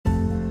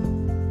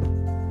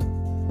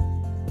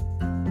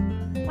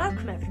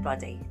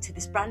everybody to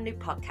this brand new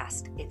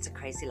podcast, It's a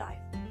Crazy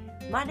Life.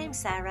 My name's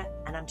Sarah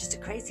and I'm just a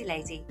crazy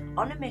lady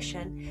on a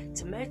mission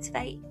to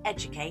motivate,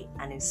 educate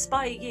and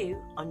inspire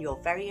you on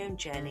your very own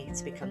journey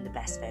to become the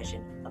best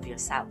version of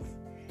yourself.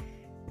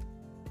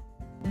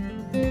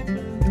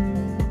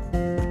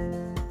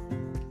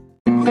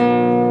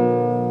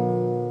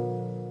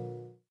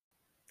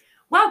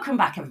 Welcome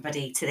back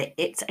everybody to the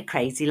It's a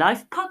Crazy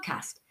Life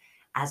podcast.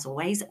 As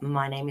always,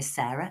 my name is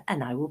Sarah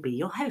and I will be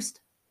your host.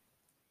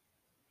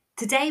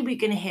 Today we're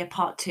going to hear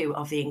part 2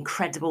 of the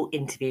incredible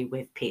interview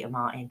with Peter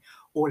Martin,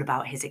 all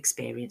about his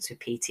experience with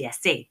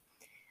PTSD.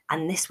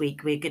 And this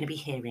week we're going to be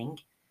hearing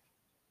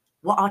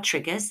what are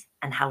triggers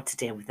and how to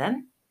deal with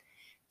them,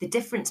 the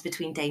difference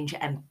between danger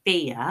and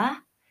fear,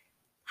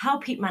 how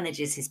Pete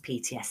manages his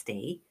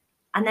PTSD,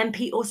 and then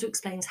Pete also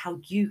explains how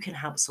you can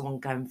help someone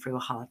going through a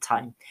hard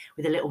time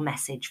with a little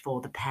message for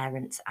the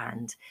parents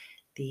and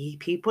the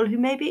people who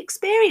may be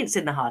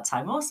experiencing the hard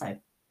time also.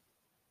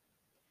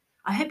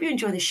 I hope you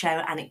enjoy the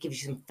show and it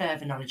gives you some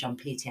further knowledge on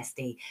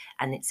PTSD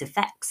and its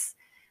effects.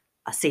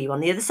 I'll see you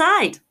on the other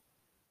side.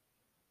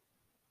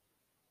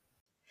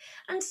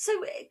 And so,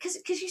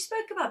 because you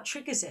spoke about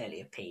triggers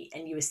earlier, Pete,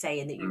 and you were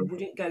saying that you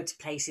wouldn't go to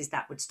places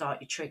that would start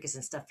your triggers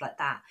and stuff like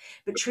that.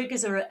 But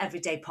triggers are an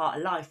everyday part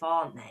of life,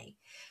 aren't they?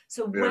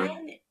 So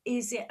when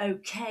is it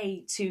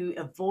okay to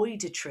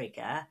avoid a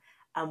trigger?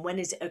 And when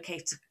is it okay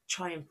to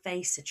try and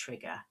face a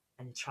trigger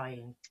and try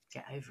and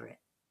get over it?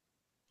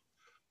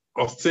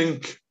 I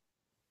think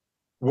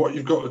what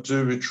you've got to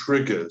do with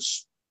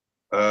triggers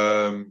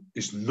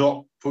is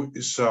not put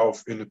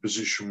yourself in a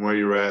position where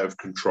you're out of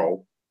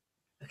control.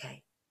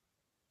 Okay.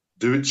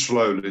 Do it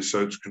slowly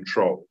so it's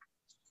controlled.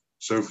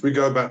 So if we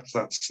go back to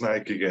that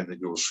snake again that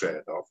you're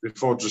scared of,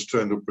 if I just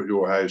turned up at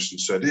your house and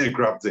said, here,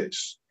 grab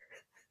this,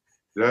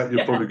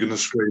 you're probably going to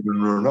scream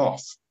and run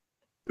off.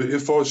 But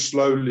if I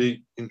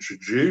slowly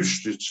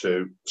introduced you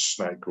to a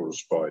snake or a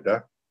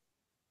spider,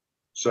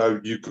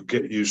 so you could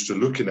get used to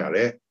looking at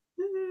it,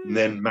 and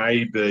then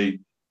maybe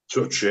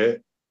touch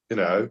it,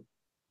 you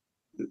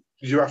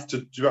have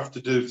to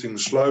do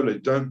things slowly.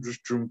 Don't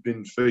just jump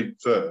in feet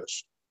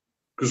first.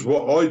 Because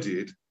what I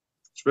did,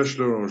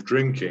 especially when I was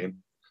drinking,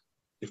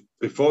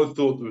 if I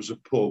thought there was a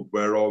pub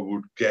where I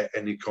would get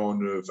any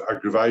kind of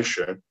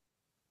aggravation,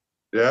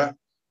 I'd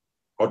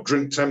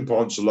drink 10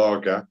 pints of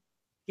lager,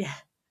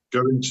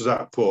 go into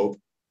that pub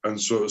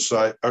and sort of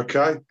say,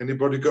 okay,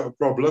 anybody got a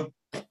problem?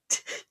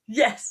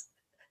 Yes.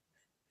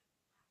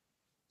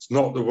 It's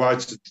not the way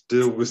to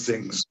deal with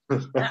things.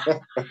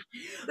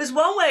 There's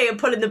one way of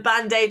pulling the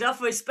Band-Aid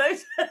off, I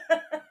suppose.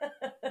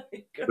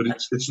 But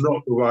it's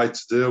not the way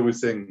to deal with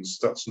things.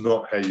 That's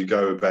not how you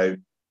go about,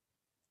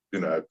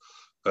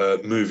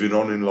 moving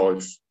on in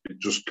life. It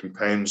just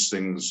compounds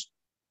things.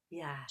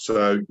 Yeah.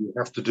 So you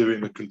have to do it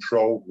in a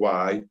controlled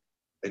way,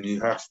 and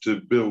you have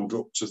to build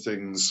up to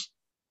things.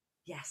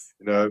 Yes.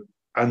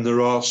 And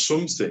there are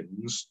some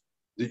things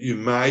that you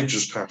may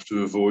just have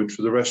to avoid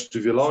for the rest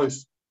of your life.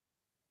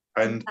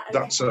 And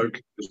that's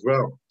okay as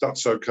well.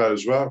 That's okay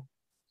as well.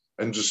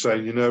 And just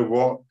saying, you know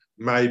what,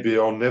 maybe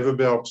I'll never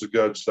be able to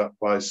go to that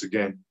place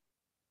again.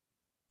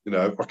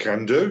 I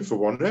can do if I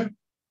want to,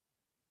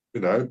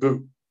 but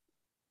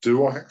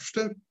do I have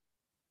to?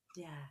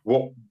 Yeah.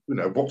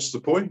 What's the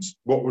point?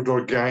 What would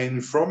I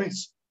gain from it?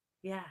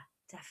 Yeah,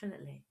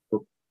 definitely.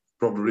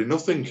 Probably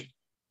nothing.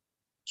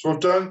 So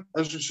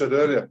as you said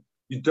earlier,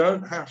 you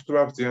don't have to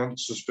have the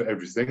answers for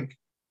everything.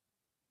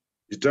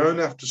 You don't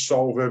have to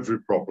solve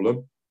every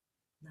problem.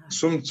 No.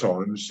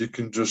 Sometimes you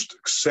can just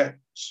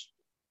accept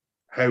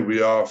how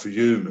we are for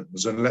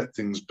humans and let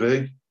things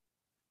be.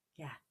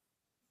 Yeah.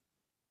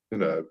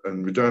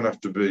 And we don't have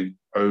to be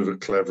over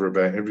clever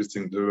about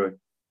everything, do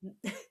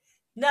we?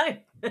 No,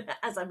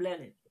 as I'm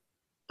learning.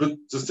 But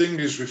the thing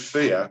is with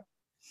fear,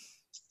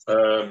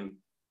 there's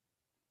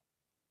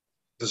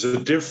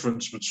a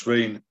difference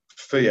between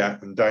fear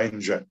and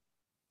danger.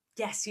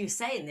 Yes, you were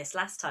saying this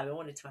last time. I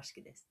wanted to ask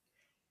you this.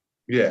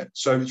 Yeah,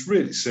 so it's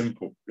really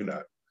simple,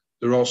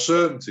 There are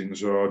certain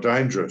things that are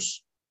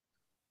dangerous,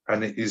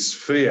 and it is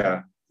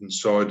fear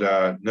inside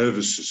our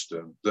nervous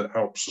system that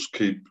helps us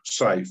keep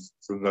safe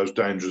from those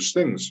dangerous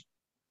things.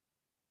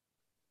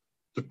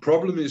 The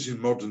problem is in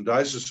modern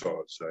day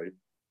society,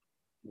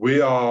 we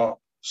are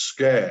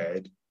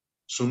scared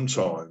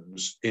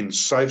sometimes in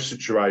safe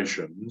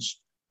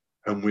situations,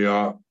 and we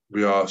are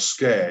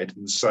scared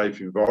in safe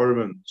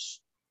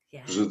environments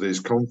because of these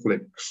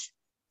conflicts.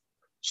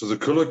 So the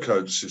colour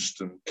code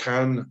system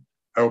can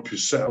help you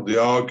settle the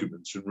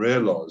arguments and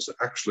realise that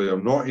actually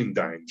I'm not in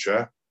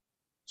danger,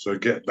 so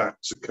get back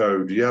to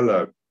code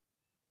yellow.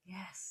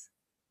 Yes.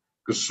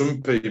 Because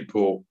some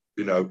people,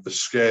 are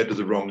scared of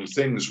the wrong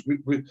things.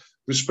 We've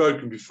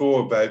spoken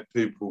before about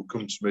people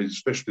come to me,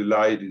 especially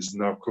ladies,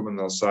 and they'll come and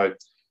they'll say,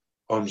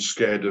 I'm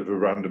scared of a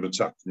random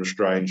attack from a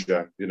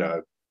stranger,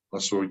 I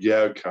said,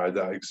 yeah, okay,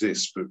 that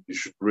exists, but you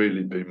should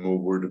really be more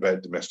worried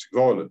about domestic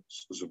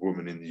violence as a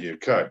woman in the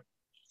UK.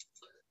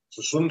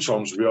 So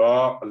sometimes we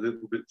are a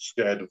little bit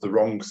scared of the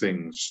wrong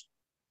things.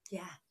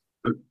 Yeah.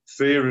 But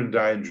fear and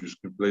danger is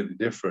completely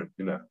different,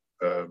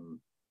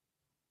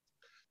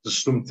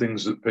 there's some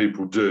things that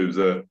people do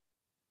that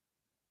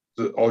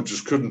I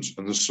just couldn't,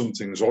 and there's some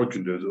things I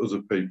can do that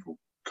other people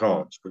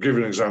can't. I'll give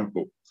you an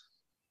example.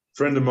 A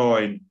friend of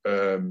mine,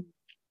 I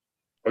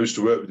used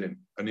to work with him,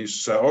 and he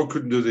used to say, I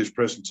couldn't do these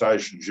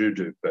presentations you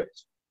do, Pete.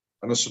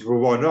 And I said, well,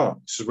 why not?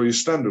 He said, well, you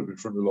stand up in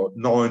front of like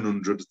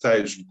 900,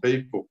 1,000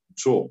 people and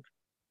talk.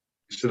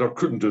 He said, I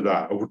couldn't do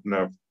that. I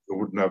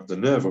wouldn't have the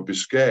nerve. I'd be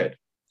scared.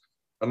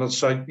 And I'd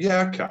say,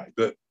 yeah, okay,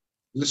 but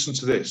listen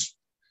to this.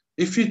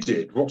 If you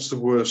did, what's the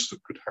worst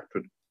that could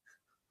happen?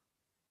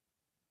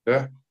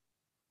 Yeah?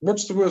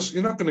 What's the worst?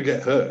 You're not going to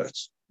get hurt.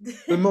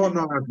 They might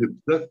not have you,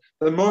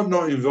 they might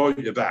not invite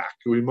you back,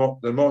 or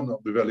they might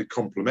not be very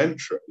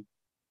complimentary.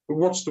 But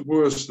what's the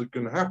worst that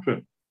can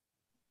happen?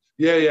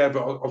 Yeah,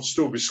 but I'll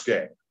still be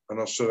scared.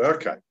 And I said,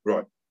 okay,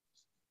 right.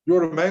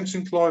 You're a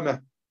mountain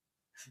climber.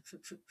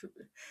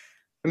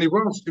 And he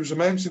was a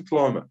mountain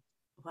climber.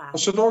 Wow. I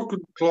said, I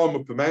couldn't climb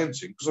up a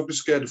mountain because I'd be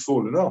scared of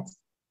falling off.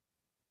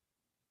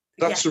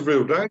 That's a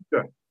real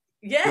danger.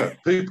 Yeah.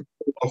 People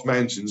fall off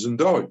mountains and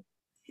die.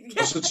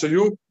 I said, so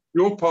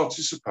you're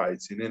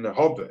participating in a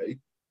hobby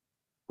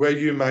where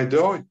you may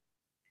die,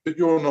 but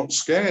you're not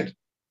scared.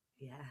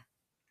 Yeah.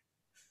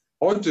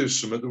 I do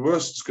something, the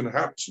worst that's going to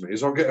happen to me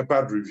is I'll get a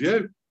bad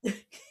review.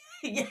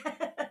 Yeah.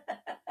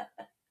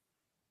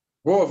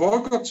 What have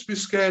I got to be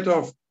scared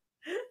of?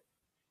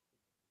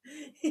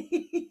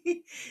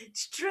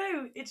 It's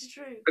true. It's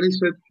true. And he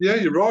said, yeah,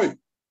 you're right.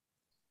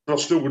 But I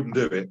still wouldn't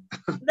do it.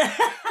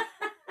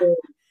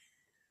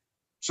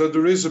 So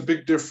there is a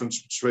big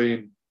difference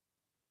between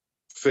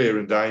fear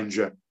and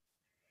danger.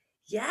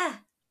 Yeah.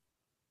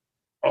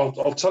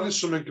 I'll tell you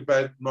something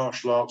about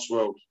martial arts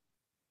world.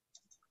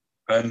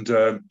 And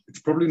it's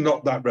probably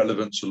not that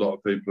relevant to a lot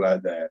of people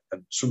out there.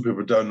 And some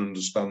people don't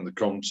understand the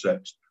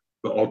concept,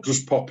 but I'll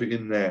just pop it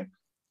in there.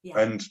 Yeah.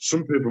 And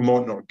some people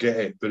might not get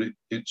it, but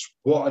it's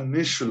what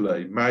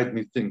initially made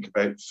me think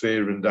about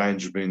fear and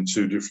danger being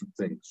two different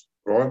things,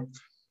 right?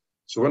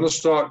 So when I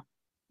start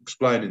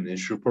explaining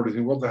this, you'll probably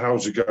think, what the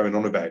hell's he going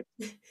on about?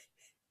 Okay.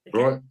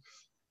 Right?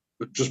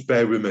 But just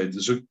bear with me.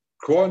 There's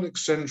quite an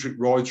eccentric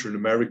writer in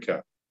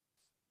America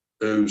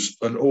who's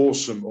an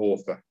awesome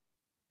author.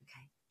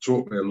 Okay.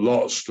 Taught me a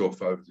lot of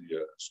stuff over the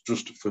years.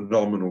 Just a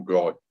phenomenal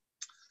guy.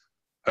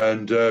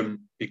 And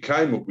he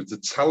came up with the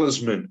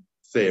talisman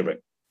theory.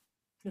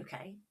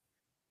 Okay.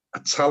 A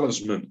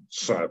talisman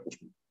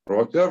salesman,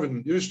 right?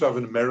 You used to have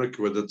in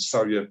America where they'd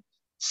sell you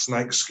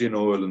snakeskin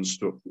oil and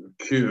stuff,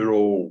 cure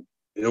all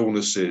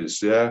illnesses,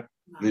 yeah? Right.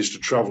 They used to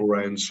travel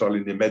around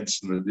selling you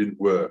medicine that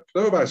didn't work.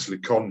 They were basically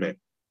con men.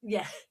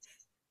 Yeah.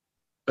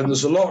 And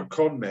there's a lot of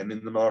con men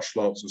in the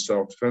martial arts and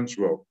self-defense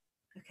world.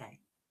 Okay.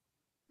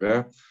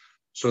 Yeah.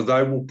 So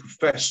they will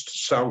profess to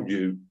sell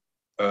you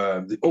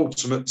the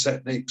ultimate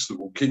techniques that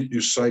will keep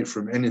you safe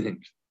from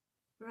anything.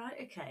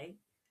 Right, okay.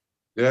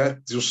 Yeah,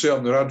 you'll see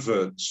on their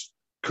adverts,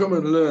 come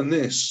and learn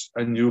this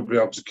and you'll be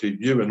able to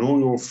keep you and all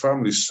your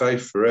family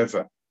safe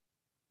forever.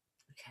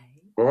 Okay.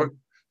 Right?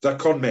 They're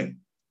con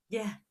men.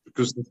 Yeah.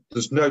 Because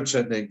there's no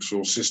techniques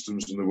or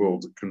systems in the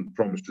world that can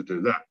promise to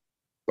do that.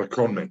 They're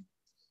con men.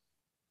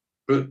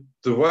 But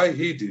the way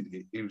he did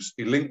it,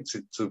 he linked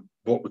it to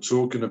what we're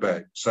talking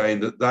about, saying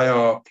that they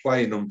are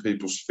playing on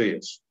people's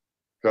fears,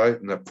 okay,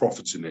 and they're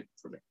profiting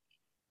from it.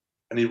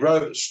 And he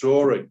wrote a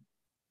story,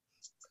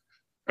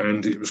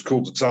 and it was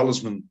called The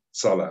Talisman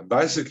Seller. And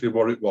basically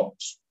what it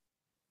was,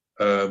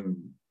 a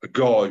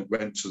guy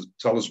went to the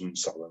talisman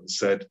seller and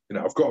said,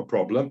 I've got a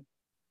problem.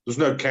 There's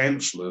no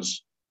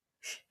counsellors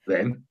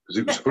then, because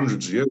it was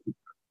hundreds of years ago.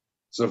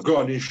 So I've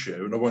got an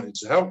issue and I want you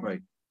to help me.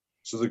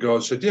 So the guy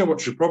said, yeah,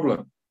 what's your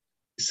problem?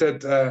 He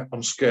said,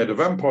 I'm scared of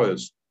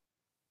vampires.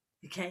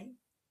 Okay.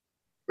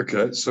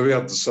 Okay, so he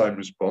had the same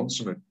response.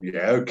 I went,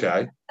 yeah,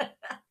 okay.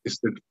 He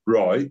said,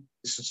 right.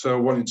 He said, so I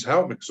want you to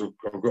help me because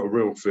I've got a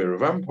real fear of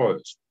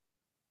vampires.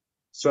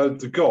 So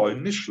the guy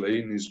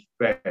initially, in his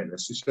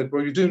fairness, he said,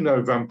 well, you do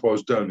know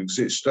vampires don't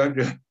exist, don't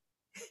you?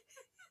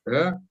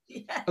 Yeah?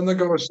 Yeah. And the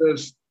guy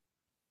says,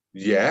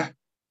 yeah,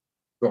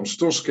 but I'm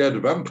still scared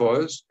of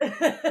vampires.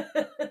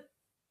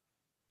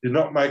 You're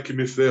not making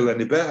me feel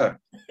any better.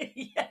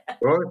 Yeah.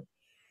 Right?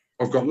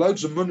 I've got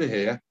loads of money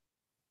here.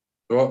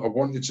 Right? I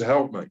want you to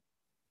help me.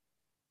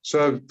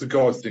 So the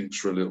guy thinks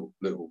for a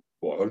little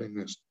while and he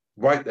goes,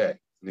 wait there.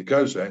 And he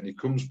goes out and he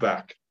comes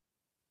back.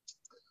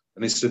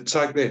 And he said,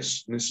 take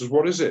this. And he says,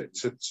 what is it? He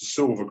said, it's a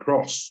silver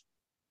cross.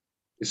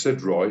 He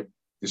said, right.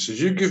 He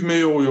says, you give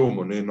me all your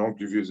money and I'll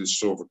give you this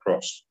silver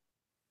cross.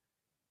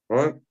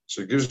 Right?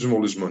 So he gives him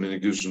all his money and he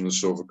gives him the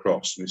silver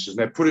cross. And he says,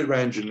 now put it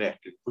around your neck.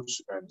 He puts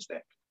it around his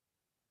neck.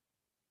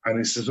 And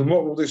he says, and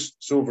what will this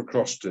silver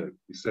cross do?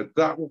 He said,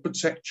 that will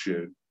protect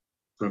you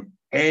from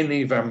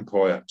any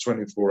vampire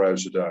 24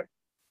 hours a day.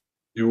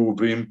 You will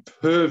be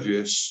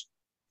impervious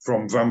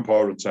from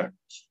vampire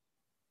attacks.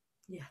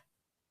 Yeah.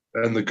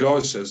 And the guy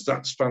says,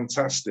 that's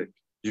fantastic.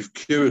 You've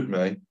cured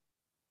me.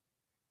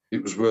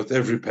 It was worth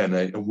every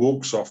penny, and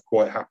walks off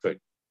quite happy.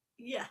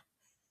 Yeah.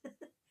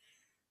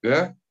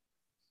 Yeah.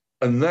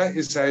 And that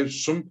is how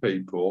some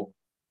people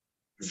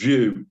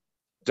view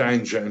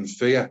danger and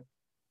fear.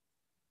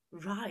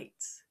 Right.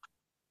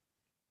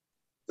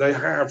 They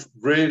have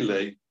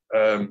really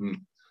the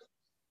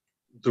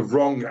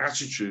wrong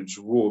attitude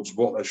towards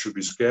what they should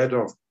be scared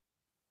of.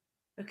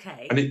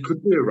 Okay. And it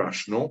could be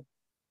irrational,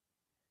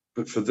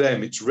 but for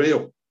them, it's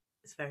real.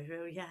 It's very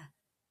real, yeah.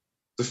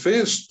 The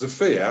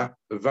fear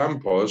of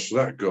vampires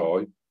for that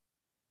guy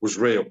was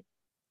real.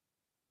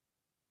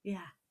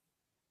 Yeah.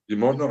 You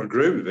might not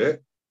agree with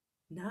it,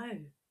 No.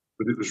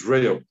 but it was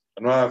real.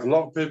 And I have a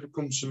lot of people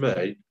come to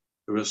me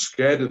who are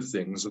scared of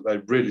things that they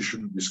really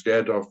shouldn't be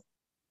scared of,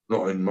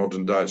 not in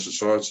modern day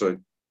society.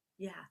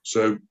 Yeah.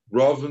 So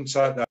rather than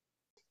take that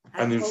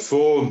and well,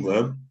 inform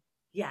them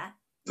yeah.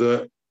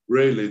 that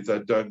really they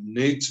don't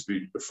need to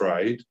be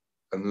afraid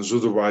and there's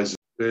other ways of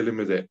dealing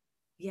with it.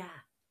 Yeah.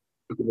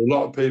 But there are a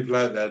lot of people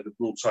out there that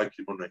will take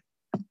your money.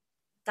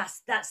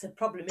 That's the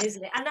problem,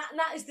 isn't it? And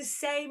that is the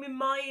same in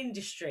my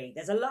industry.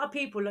 There's a lot of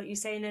people, like you were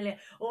saying earlier,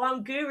 oh,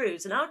 I'm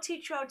gurus and I'll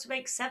teach you how to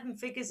make 7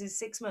 figures in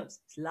 6 months.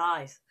 It's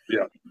lies.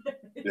 Yeah.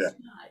 It's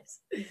lies.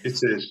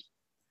 It is.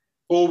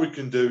 All we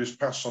can do is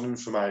pass on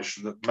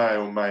information that may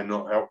or may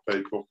not help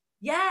people.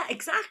 Yeah,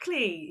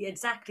 exactly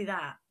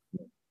that.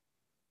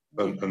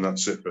 And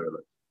that's it,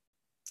 really.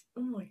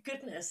 Oh my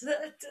goodness,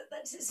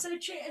 that's so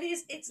true. And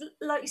it's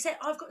like you said,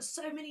 I've got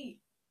so many.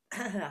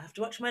 I have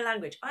to watch my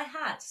language. I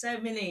had so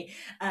many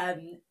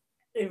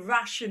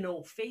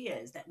irrational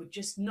fears that were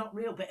just not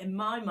real, but in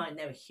my mind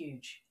they were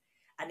huge.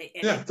 And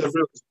they're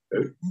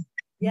real.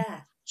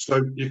 Yeah.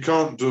 So you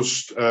can't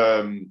just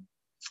ignore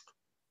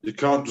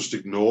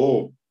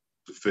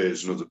the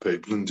fears in other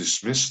people and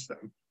dismiss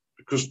them,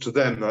 because to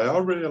them they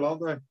are real,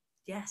 aren't they?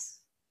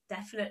 Yes,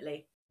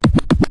 definitely.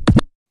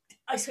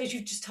 I suppose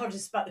you've just told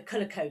us about the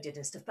colour coded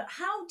and stuff, but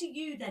how do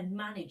you then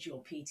manage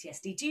your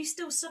PTSD? Do you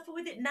still suffer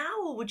with it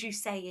now, or would you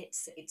say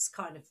it's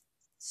kind of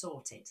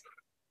sorted?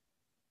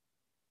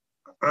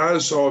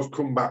 As I've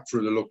come back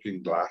through the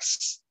looking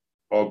glass,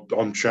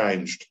 I'm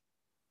changed.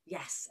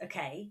 Yes,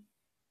 okay.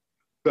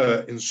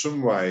 But in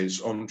some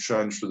ways, I'm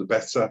changed for the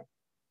better.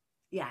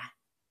 Yeah.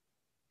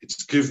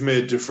 It's given me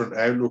a different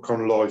outlook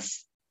on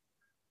life,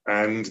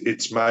 and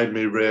it's made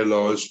me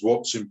realise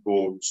what's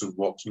important and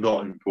what's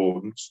not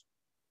important.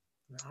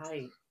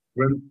 Right.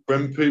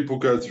 When people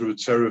go through a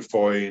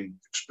terrifying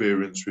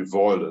experience with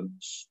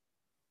violence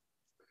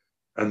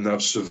and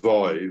they've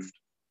survived,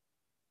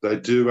 they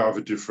do have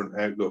a different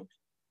outlook.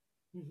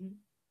 Mm-hmm.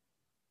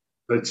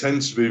 They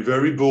tend to be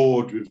very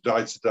bored with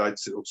day-to-day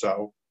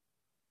tittle-tattle.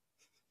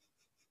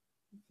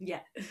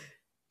 Yeah.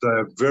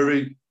 They're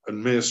very,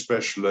 and me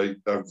especially,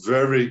 they're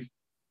very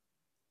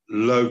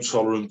low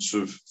tolerance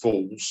of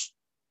fools.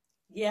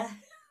 Yeah.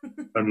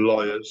 And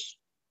liars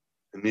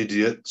and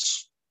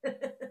idiots.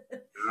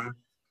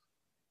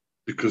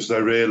 Because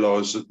they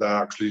realise that they're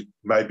actually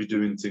maybe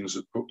doing things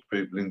that put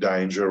people in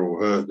danger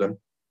or hurt them.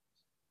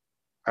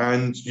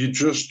 And you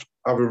just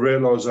have a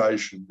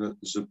realisation that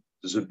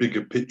there's a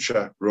bigger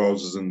picture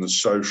rather than the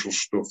social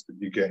stuff that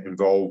you get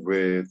involved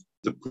with,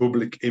 the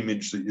public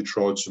image that you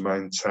try to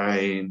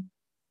maintain,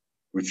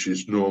 which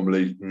is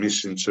normally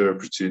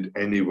misinterpreted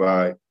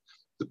anyway,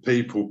 the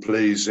people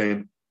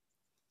pleasing,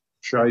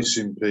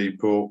 chasing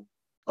people.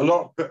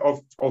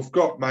 I've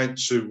got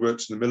mates who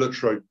worked in the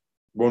military.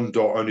 One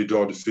only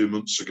died a few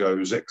months ago. He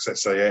was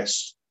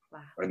ex-SAS, wow.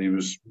 And he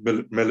was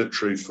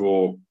military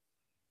for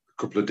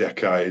a couple of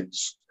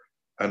decades.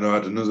 And I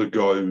had another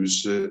guy who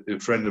was a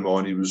friend of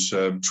mine. He was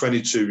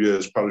 22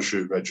 years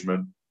parachute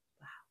regiment,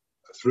 wow.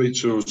 3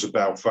 tours of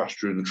Belfast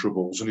during the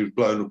Troubles, and he was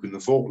blown up in the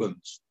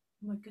Falklands.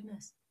 Oh my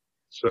goodness.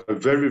 So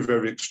very,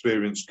 very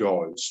experienced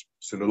guys.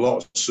 Seen a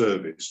lot of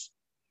service.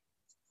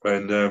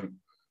 And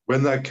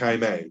when they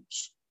came out,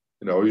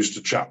 you know, I used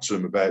to chat to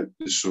them about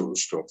this sort of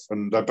stuff,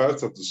 and they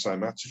both had the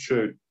same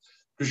attitude.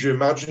 Because you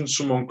imagine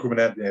someone coming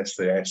out the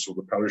SAS or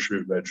the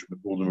parachute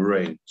regiment or the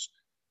Marines,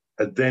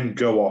 and then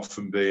go off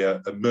and be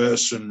a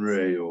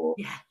mercenary or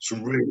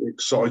some really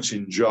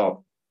exciting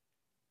job.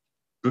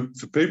 But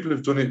for people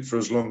who've done it for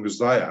as long as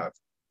they have,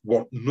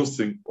 want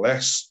nothing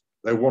less.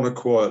 They want a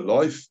quiet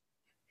life.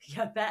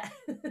 Yeah, I bet.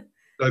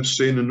 They've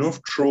seen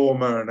enough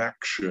trauma and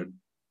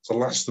action to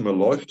last them a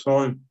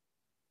lifetime.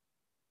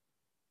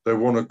 They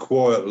want a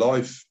quiet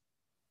life.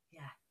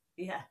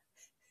 Yeah.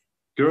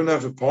 Go and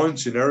have a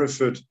pint in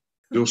Hereford.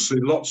 You'll see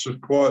lots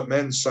of quiet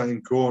men sat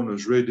in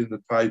corners, reading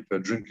the paper,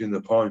 drinking the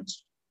pint,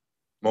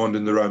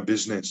 minding their own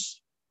business.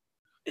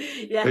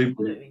 Yeah,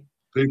 people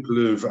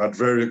who've had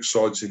very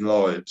exciting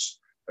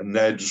lives and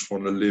now just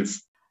want to live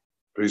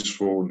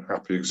peaceful and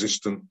happy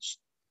existence.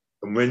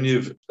 And when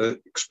you've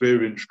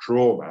experienced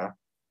trauma,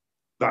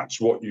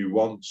 that's what you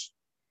want,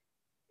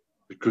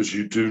 because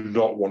you do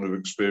not want to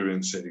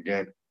experience it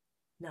again.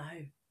 No.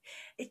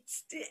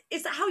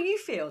 Is that how you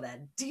feel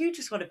then? Do you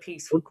just want a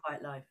peaceful,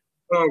 quiet life?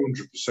 Oh,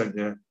 100%,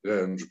 yeah.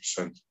 Yeah,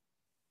 100%.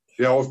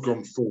 Yeah, I've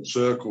gone full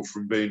circle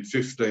from being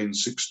 15,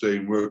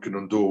 16, working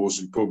on doors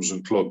in pubs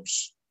and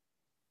clubs,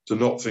 to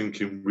not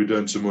thinking we'd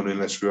earn some money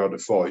unless we had a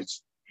fight.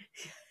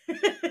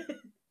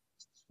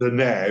 They're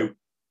now,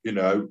 you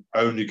know,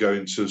 only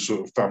going to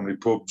sort of family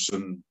pubs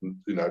and,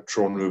 you know,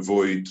 trying to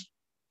avoid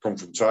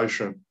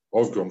confrontation.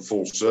 I've gone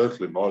full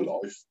circle in my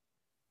life.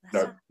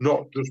 No,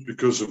 not just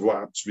because of what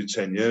happened to me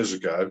 10 years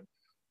ago.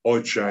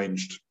 I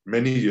changed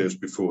many years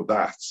before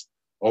that.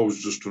 I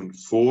was just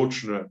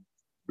unfortunate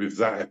with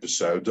that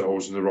episode that I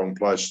was in the wrong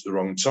place at the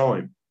wrong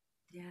time.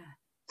 Yeah.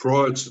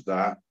 Prior to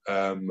that,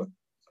 a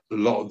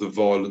lot of the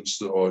violence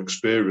that I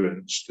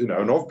experienced, and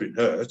I've been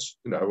hurt,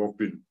 I've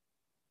been,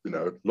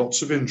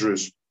 lots of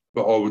injuries,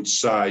 but I would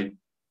say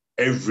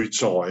every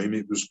time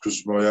it was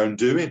because of my own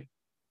doing.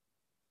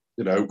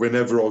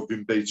 Whenever I've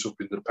been beat up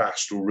in the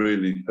past or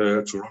really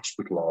hurt or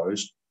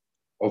hospitalised,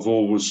 I've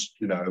always,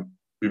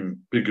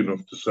 been big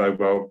enough to say,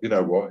 well, you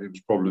know what, it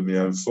was probably my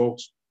own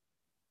fault.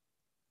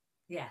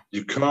 Yeah.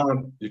 You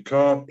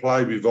can't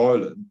play with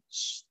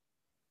violence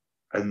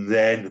and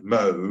then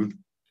moan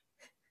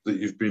that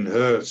you've been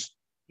hurt.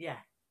 Yeah.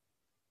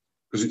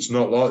 Because it's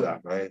not like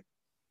that, mate.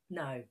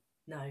 No.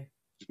 You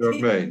know what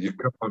I mean? You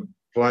can't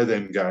play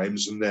them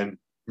games and then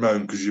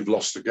moan because you've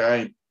lost the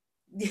game.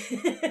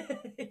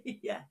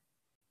 Yeah.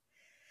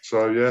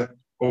 So, yeah,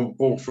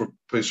 all for a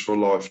peaceful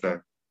life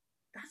now.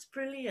 That's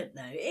brilliant,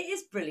 though. It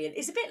is brilliant.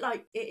 It's a bit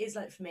like, it is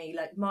like for me,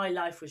 like my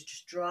life was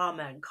just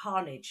drama and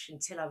carnage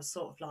until I was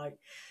sort of like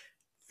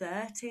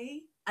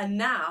 30. And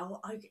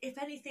now, if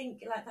anything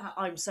like that,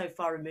 I'm so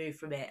far removed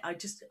from it. I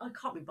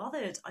can't be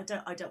bothered. I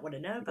don't want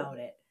to know about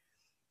it.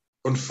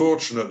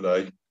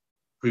 Unfortunately,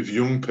 with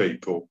young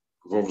people,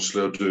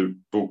 obviously I do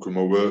bulk of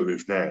my work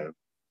with now,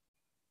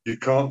 you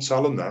can't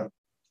tell them that.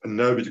 And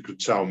nobody could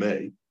tell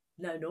me.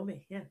 No, nor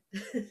me, yeah.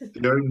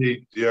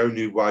 The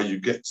only way you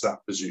get to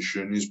that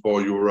position is by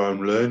your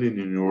own learning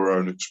and your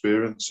own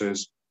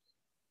experiences.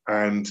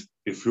 And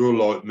if you're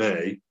like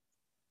me,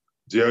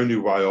 the only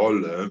way I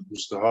learned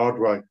was the hard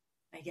way.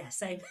 Yeah,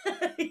 same.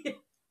 I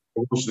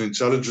wasn't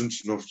intelligent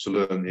enough to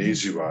learn the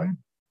easy way.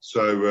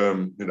 So,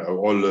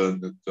 I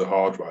learned the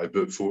hard way,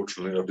 but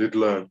fortunately I did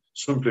learn.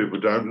 Some people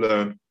don't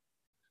learn.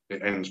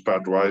 It ends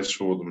bad ways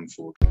for them,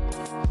 unfortunately.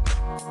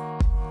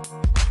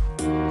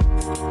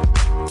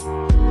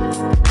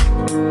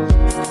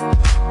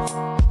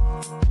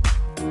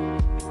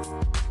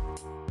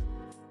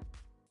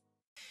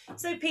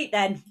 So, Pete,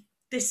 then,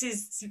 this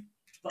is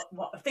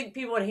what I think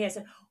people want to hear.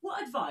 So,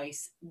 what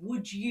advice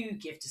would you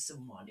give to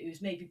someone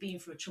who's maybe been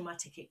through a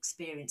traumatic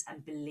experience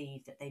and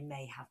believe that they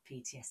may have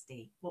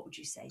PTSD? What would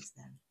you say to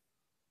them?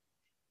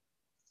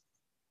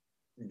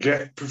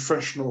 Get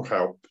professional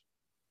help.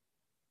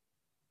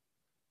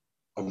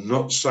 I'm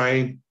not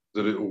saying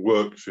that it'll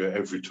work for you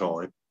every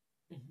time,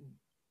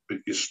 but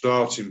your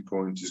starting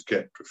point is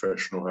get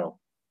professional help.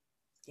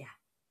 Yeah.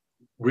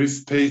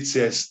 With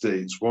PTSD,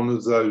 it's one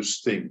of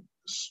those things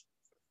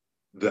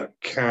that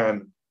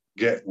can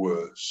get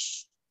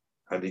worse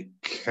and it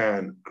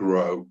can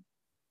grow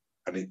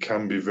and it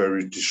can be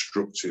very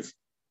destructive.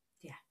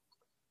 Yeah.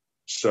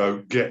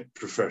 So get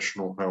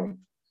professional help.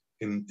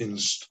 In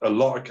a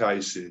lot of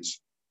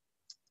cases,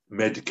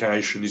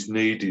 medication is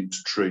needed to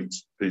treat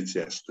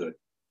PTSD.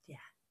 Yeah.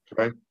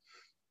 Okay.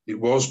 It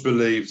was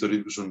believed that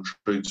it was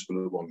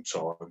untreatable at one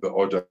time, but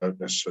I don't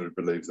necessarily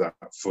believe that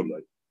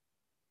fully.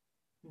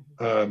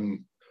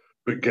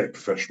 But get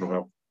professional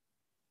help.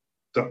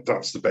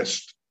 That's the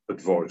best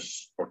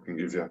advice I can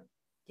give you.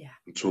 Yeah.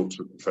 And talk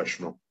to a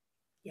professional.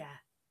 Yeah.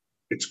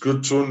 It's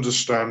good to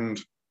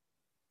understand,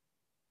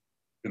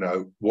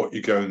 what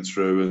you're going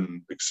through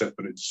and accept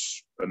that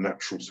it's a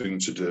natural thing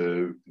to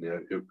do.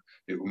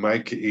 It will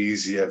make it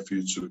easier for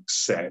you to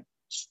accept.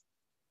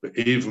 But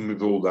even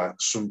with all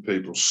that, some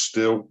people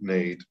still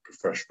need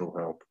professional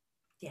help.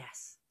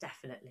 Yes,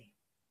 definitely.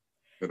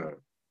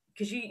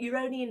 Because you're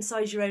only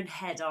inside your own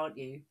head, aren't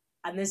you?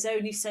 And there's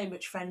only so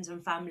much friends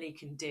and family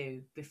can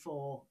do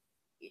before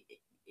it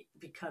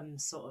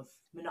becomes sort of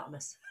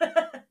monotonous,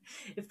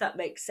 if that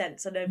makes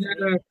sense. I know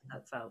for me,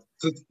 that felt.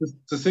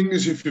 The thing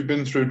is, if you've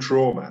been through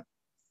trauma,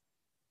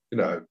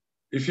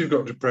 if you've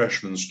got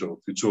depression and stuff,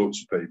 you talk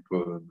to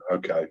people and,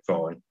 okay,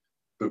 fine.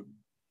 But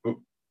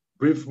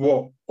with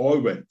what I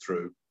went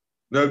through,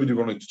 nobody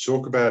wanted to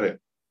talk about it.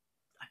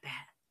 I bet.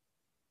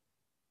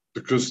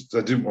 Because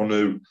they didn't want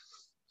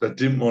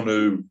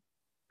to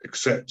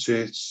accept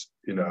it.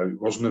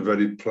 It wasn't a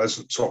very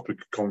pleasant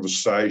topic of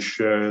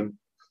conversation.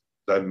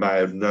 They may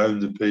have known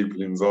the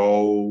people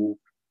involved.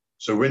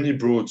 So when you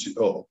brought it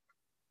up,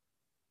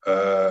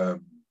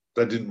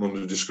 they didn't want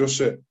to discuss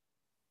it,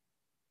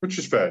 which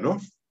is fair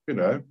enough,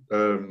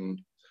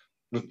 nothing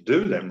to do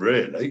with them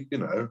really,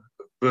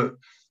 but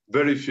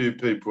very few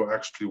people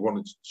actually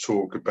wanted to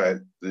talk about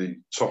the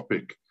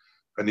topic.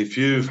 And if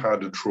you've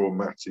had a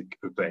traumatic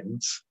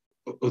event,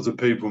 other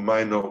people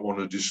may not want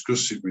to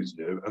discuss it with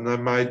you and they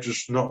may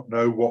just not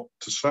know what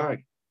to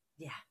say.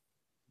 Yeah.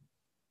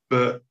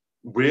 But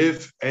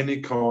with any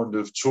kind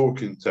of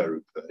talking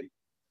therapy,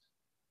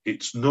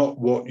 it's not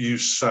what you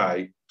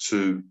say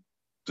to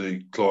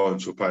the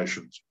client or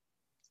patient.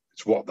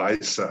 It's what they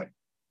say.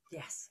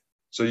 Yes.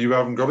 So you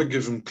haven't got to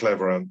give them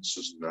clever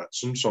answers and that.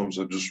 Sometimes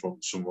they just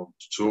want someone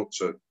to talk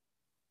to.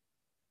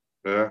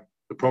 Yeah.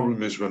 The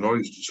problem is when I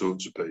used to talk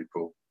to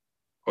people,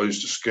 I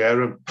used to scare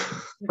them.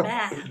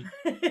 Yeah.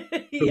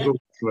 Yeah.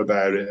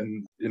 About it,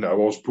 and I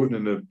was put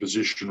in a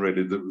position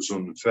really that was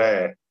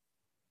unfair.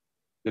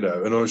 And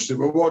I said,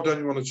 well, why don't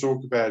you want to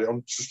talk about it?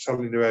 I'm just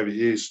telling you how it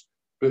is.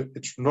 But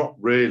it's not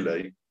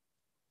really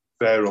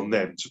fair on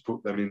them to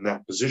put them in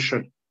that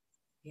position.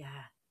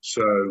 Yeah.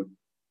 So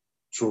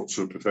talk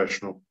to a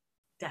professional.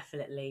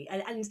 Definitely.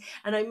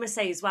 And I must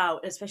say as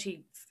well,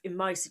 especially in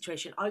my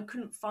situation, I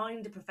couldn't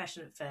find a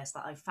profession at first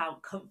that I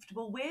felt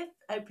comfortable with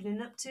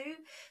opening up to.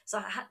 So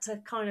I had to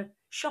kind of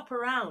shop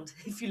around,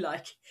 if you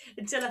like,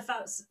 until I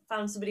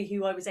found somebody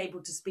who I was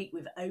able to speak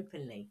with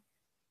openly.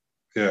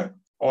 Yeah,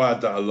 I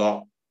had that a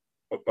lot.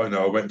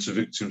 I went to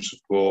victim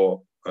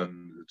support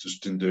and it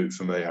just didn't do it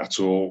for me at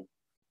all.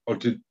 I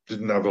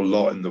didn't have a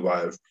lot in the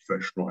way of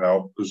professional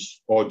help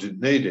because I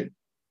didn't need it.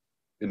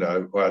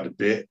 I had a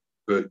bit,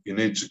 but you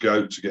need to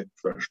go to get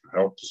professional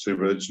help to see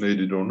whether it's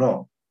needed or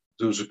not.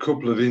 There was a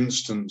couple of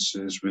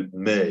instances with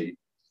me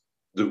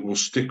that will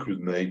stick with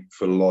me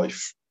for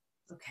life.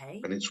 Okay.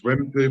 And it's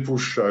when people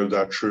show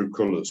their true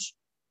colours.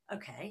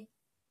 Okay.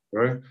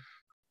 Right?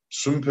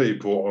 Some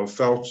people, I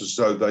felt as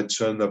though they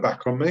turned their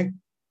back on me.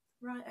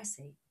 Right, I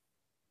see.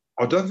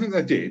 I don't think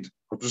they did.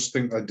 I just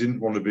think they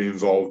didn't want to be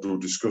involved or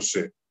discuss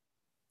it.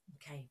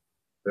 Okay.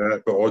 Yeah,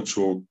 but I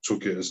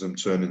took it as them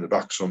turning their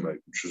backs on me,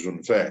 which was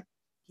unfair.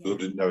 Yeah. I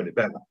didn't know any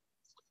better.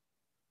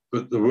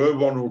 But there were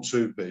one or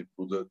two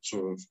people that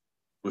sort of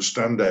were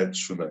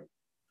standouts for me.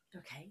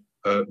 Okay.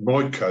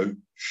 My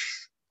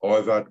coach,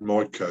 I've had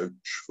my coach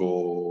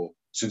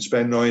since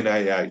about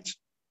 1988.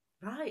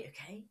 Right,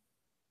 okay.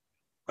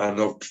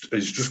 And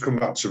he's just come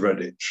back to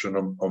Redditch,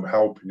 and I'm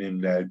helping him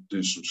now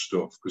do some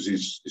stuff because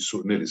he's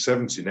sort of nearly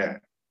 70 now,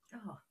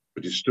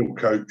 but he's still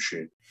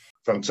coaching.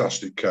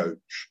 Fantastic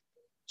coach.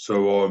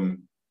 So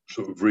I'm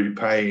sort of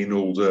repaying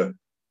all the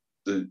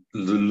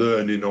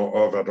learning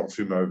I've had off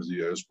him over the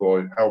years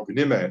by helping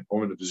him out.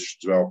 I'm in a position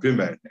to help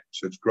him out now,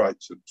 so it's great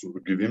to sort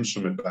of give him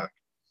something back.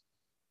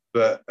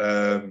 But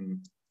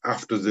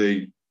after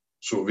the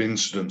sort of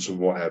incidents and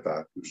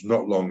whatever, it was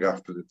not long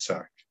after the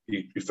attack,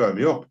 he phoned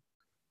me up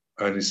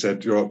and he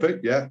said, "You're all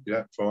right, Pete?"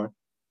 Yeah, fine.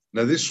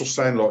 Now, this will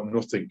sound like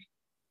nothing,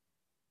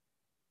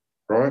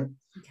 right?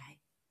 Okay.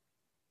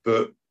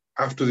 But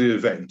after the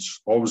event,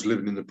 I was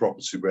living in the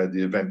property where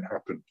the event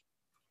happened.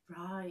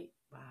 Right.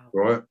 Wow.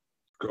 Right?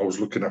 I was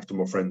looking after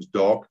my friend's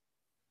dog.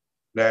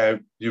 Now,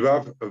 you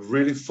have a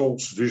really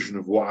false vision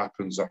of what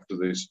happens after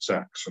these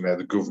attacks and how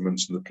the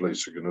government and the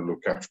police are going to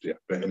look after you.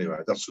 But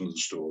anyway, that's another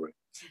story.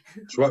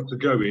 So I had to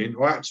go in.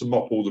 I had to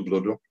mop all the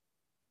blood up.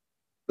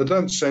 They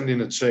don't send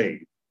in a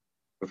team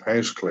of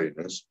house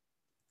cleaners.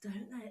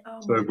 Don't they?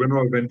 Oh, so when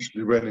I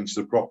eventually went into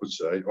the property,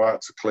 I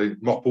had to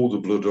mop all the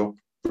blood up,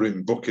 put it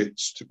in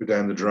buckets, tip it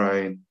down the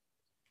drain,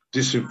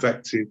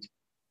 disinfected,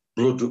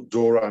 blood up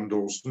door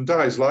handles. And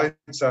days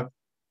later,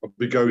 I'd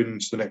be going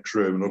into the next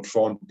room and I'd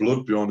find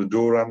blood behind a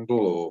door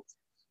handle,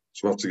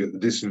 so I had to get the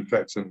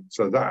disinfectant.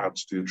 So that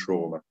adds to your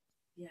trauma.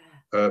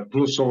 Yeah.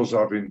 Plus, I was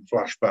having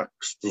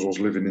flashbacks because I was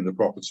living in the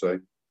property.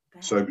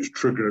 So it was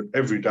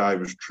every day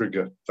was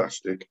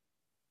trigger-tastic.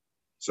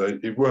 So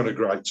it weren't a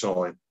great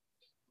time.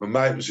 My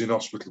mate was in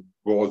hospital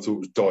who I thought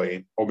was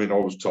dying. I mean, I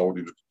was told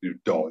he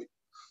would die.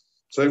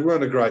 So it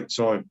weren't a great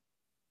time.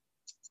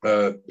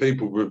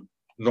 People were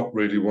not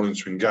really wanting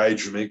to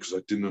engage with me because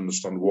I didn't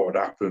understand what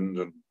had happened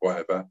and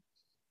whatever.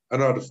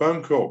 And I had a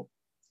phone call,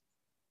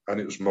 and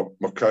it was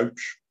my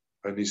coach,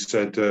 and he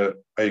said,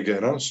 "How you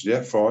getting on?" I said,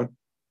 "Yeah, fine."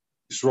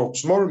 He said, "Well,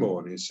 tomorrow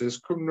morning," he says,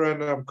 "come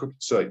round and have a cup of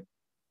tea."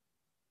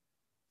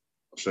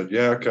 I said,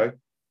 "Yeah, okay."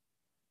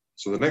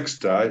 So the next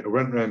day, I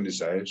went round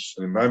his house,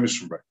 and he made me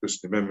some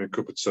breakfast, he made me a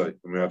cup of tea,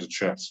 and we had a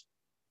chat.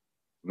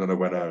 And then I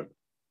went home.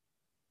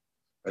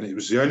 And it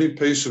was the only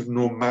piece of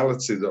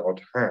normality that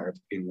I'd had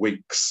in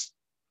weeks.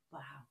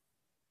 Wow.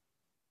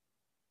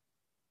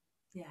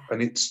 Yeah.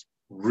 And it's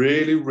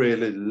really,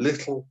 really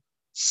little,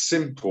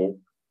 simple,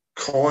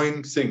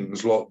 kind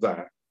things like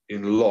that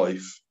in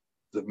life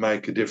that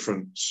make a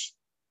difference.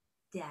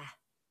 Yeah.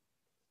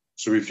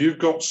 So if you've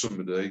got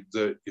somebody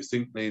that you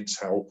think needs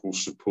help or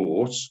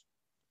support,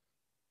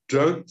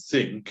 don't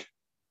think,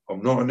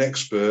 "I'm not an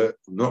expert,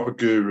 I'm not a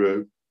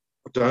guru,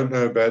 I don't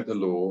know about the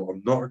law,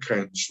 I'm not a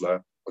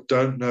counsellor, I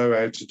don't know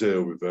how to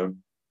deal with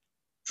them."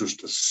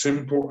 Just a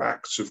simple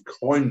act of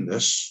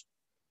kindness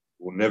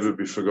will never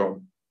be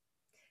forgotten.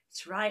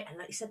 That's right. And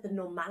like you said, the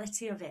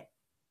normality of it.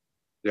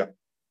 Yeah.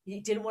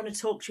 You didn't want to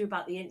talk to you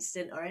about the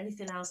incident or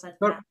anything else like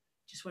No. that.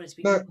 Just wanted to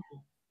be No.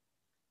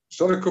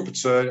 Just had a cup of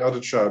tea, had a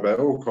chat about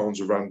all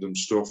kinds of random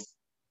stuff,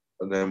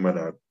 and then went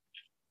out.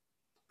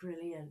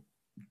 Brilliant.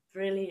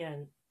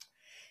 Brilliant.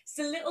 It's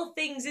the little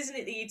things, isn't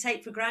it, that you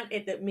take for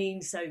granted that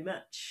mean so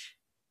much.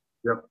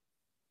 Yep.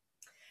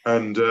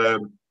 And,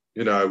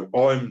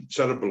 I'm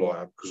terrible,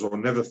 I am, because I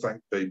never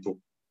thank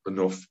people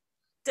enough.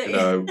 Don't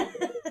you?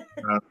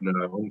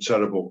 No, I'm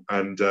terrible.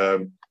 And,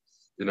 I'm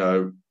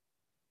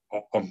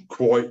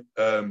quite,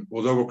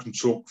 although I can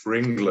talk for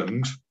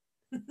England,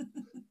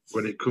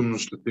 when it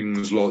comes to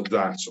things like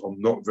that, I'm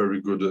not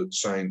very good at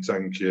saying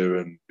thank you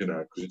and,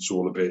 because it's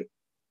all a bit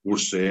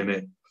wussy,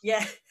 innit?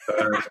 Yeah.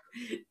 Uh,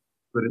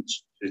 but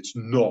it's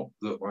not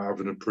that I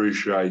haven't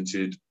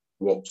appreciated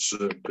what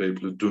certain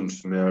people have done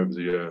for me over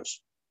the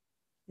years.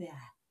 Yeah.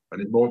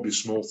 And it might be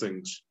small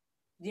things,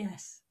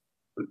 Yes.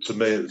 but to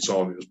me at the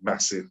time it was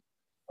massive.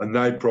 And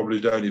they probably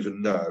don't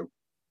even know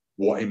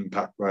what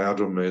impact they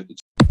had on me at the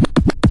time.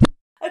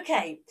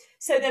 Okay,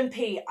 so then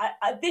Pete,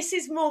 this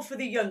is more for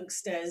the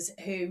youngsters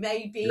who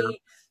maybe Yeah,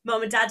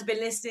 mum and dad have been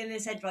listening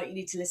and said, right, you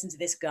need to listen to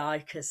this guy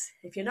because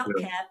if you're not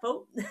yeah,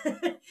 careful.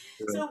 yeah.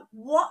 So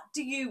what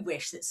do you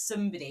wish that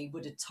somebody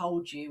would have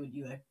told you when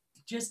you were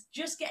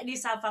just getting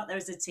yourself out there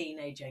as a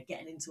teenager,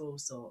 getting into all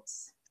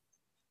sorts?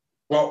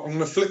 Well, I'm going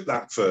to flip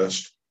that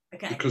first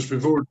Okay, because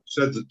we've already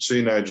said that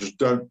teenagers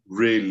don't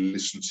really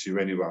listen to you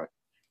anyway.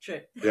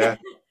 true. Yeah.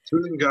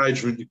 Through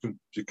engagement,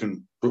 you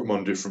can put them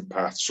on different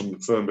paths. I'm a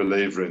firm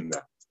believer in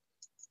that.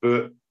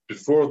 But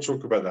before I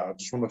talk about that, I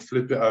just want to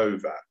flip it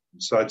over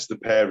and say to the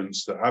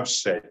parents that have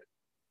said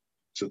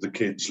to the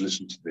kids,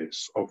 listen to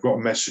this. I've got a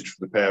message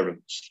for the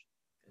parents.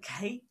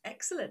 Okay,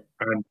 excellent.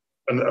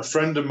 And a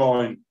friend of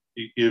mine,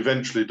 he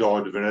eventually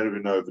died of an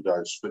heroin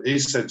overdose, but he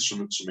said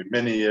something to me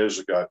many years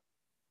ago,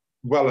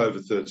 well over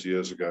 30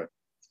 years ago.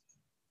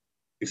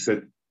 He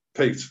said,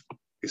 Pete,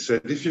 he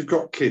said, if you've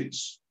got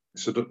kids,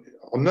 he said,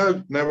 I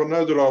know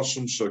there are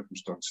some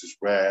circumstances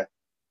where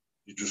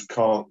you just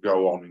can't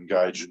go on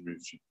engaging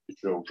with your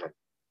children.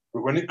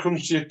 But when it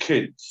comes to your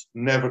kids,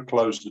 never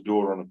close the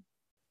door on them.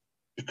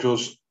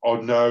 Because I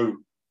know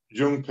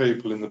young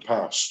people in the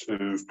past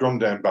who've gone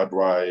down bad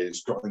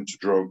ways, got into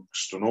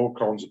drugs, done all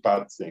kinds of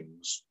bad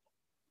things,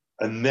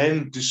 and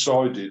then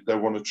decided they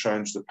want to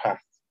change the path.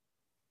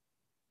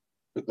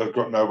 But they've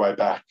got no way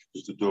back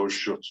because the door's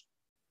shut.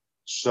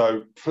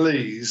 So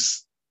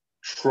please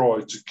try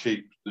to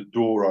keep the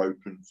door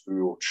open for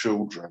your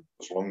children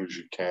as long as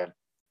you can.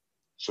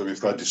 So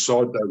if they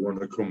decide they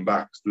want to come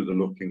back through the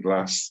looking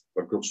glass,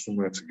 they've got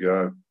somewhere to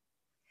go.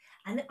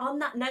 And on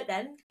that note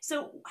then,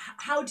 so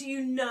how do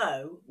you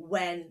know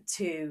when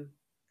to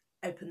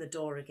open the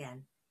door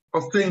again?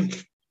 I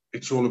think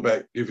it's all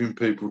about giving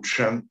people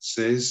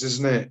chances,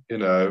 isn't it? You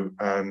know,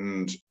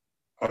 and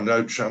I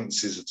know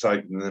chances are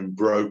taken and then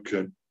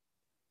broken,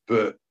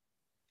 but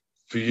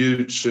for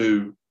you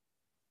to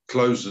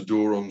close the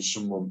door on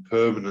someone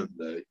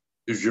permanently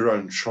is your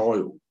own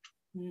child.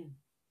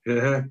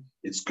 Yeah,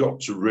 it's got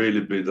to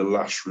really be the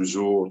last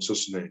resort,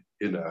 hasn't it?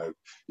 You know,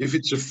 if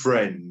it's a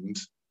friend,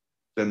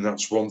 then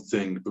that's one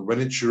thing. But when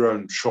it's your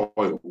own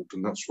child,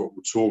 and that's what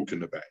we're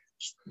talking about,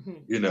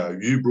 you know,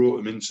 you brought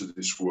them into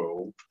this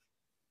world.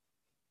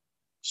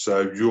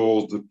 So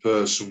you're the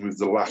person with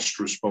the last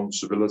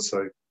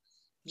responsibility.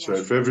 Yes. So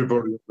if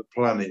everybody on the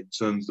planet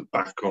turns their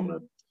back on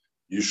them,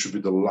 you should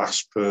be the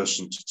last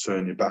person to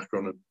turn your back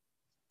on them.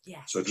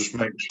 Yes. So just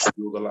make sure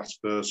you're the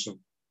last person.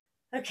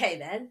 Okay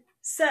then.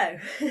 So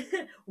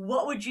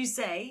what would you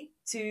say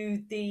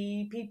to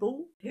the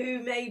people who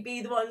may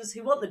be the ones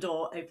who want the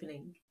door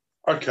opening?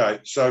 Okay,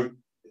 so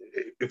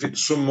if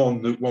it's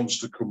someone that wants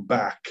to come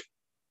back,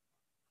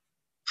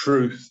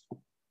 truth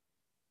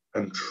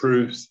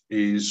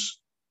is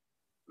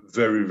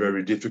very,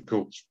 very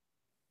difficult,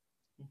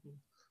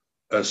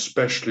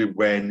 especially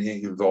when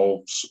it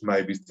involves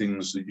maybe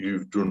things that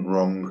you've done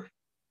wrong.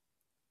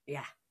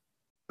 Yeah.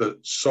 But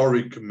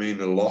sorry can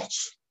mean a lot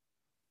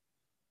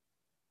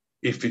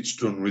if it's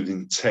done with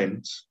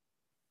intent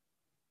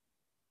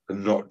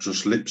and not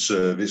just lip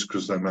service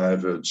because they may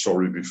have heard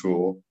sorry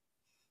before,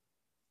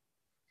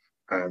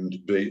 and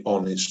be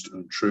honest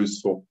and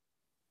truthful.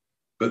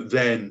 But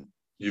then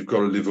you've got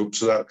to live up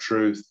to that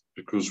truth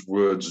because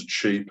words are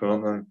cheap,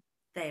 aren't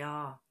they? They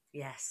are,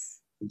 yes.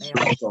 And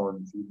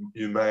sometimes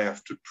you may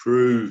have to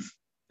prove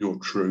your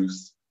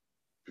truth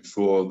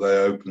before they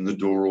open the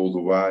door all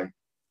the way.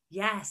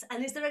 Yes,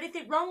 and is there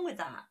anything wrong with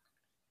that?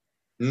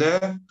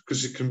 No,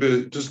 because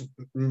it doesn't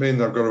mean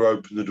they've got to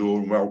open the door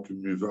and welcome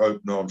you with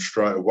open arms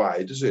straight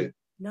away, does it?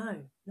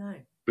 No.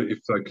 But if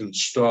they can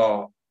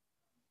start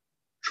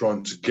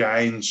trying to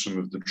gain some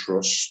of the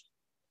trust,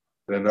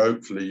 then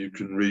hopefully you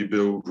can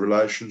rebuild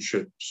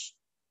relationships.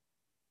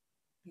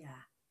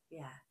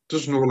 Yeah.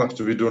 Doesn't all have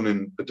to be done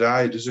in a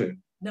day, does it?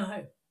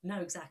 No,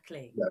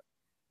 exactly. Yeah.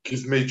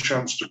 Gives me a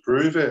chance to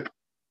prove it.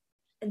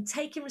 And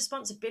taking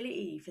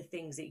responsibility for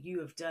things that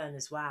you have done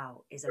as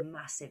well is a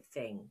massive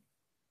thing.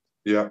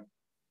 Yeah.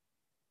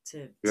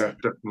 To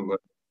definitely.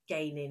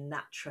 Gaining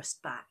that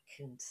trust back.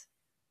 And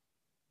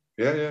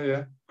Yeah.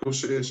 Of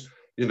course it is.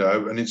 You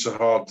know, and it's a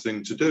hard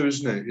thing to do,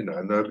 isn't it? You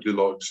know, nobody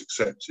likes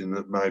accepting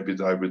that maybe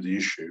they were the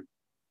issue.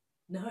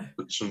 No.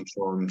 But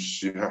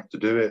sometimes you have to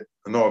do it.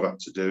 And I've had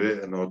to do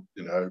it. And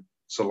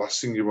it's the last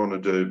thing you want to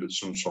do, but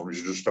sometimes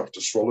you just have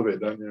to swallow it,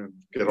 don't you? And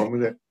get on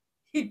with it.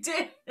 You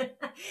do.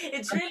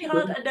 It's really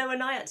hard. I know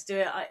when I had to do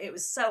it, it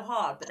was so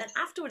hard. But then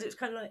afterwards, it was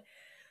kind of like,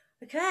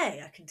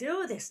 okay, I can deal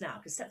with this now.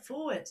 I can step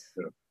forward.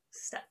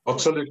 Yeah. I'll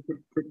tell you a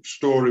quick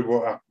story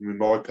what happened with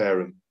my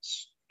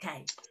parents.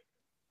 Okay.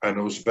 And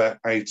I was about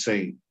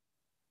 18.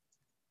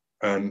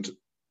 And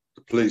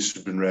the police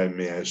had been around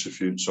my house a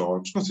few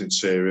times. Nothing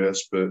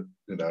serious, but,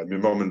 my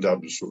mum and dad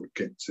were sort of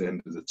getting to the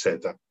end of the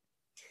tether.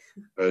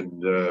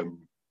 And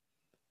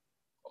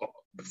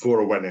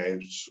before I went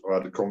out, I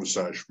had a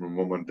conversation with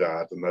mum and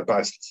dad, and they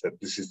basically said,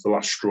 "This is the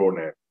last straw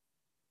now."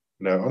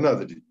 No, I know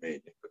they didn't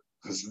mean it, but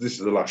this is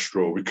the last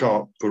straw. We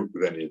can't put up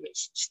with any of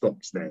this. It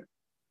stops now.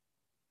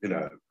 You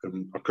know,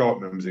 and I can't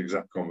remember the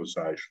exact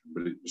conversation,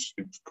 but it was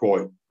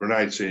quite, for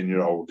an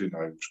 18-year-old, it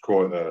was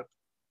quite a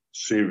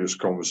serious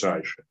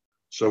conversation.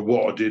 So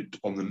what I did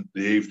on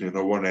the evening,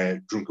 I went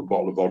out, drank a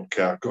bottle of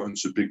vodka, got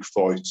into a big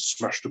fight,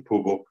 smashed the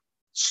pub up,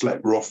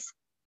 slept rough,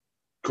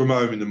 come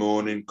home in the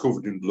morning,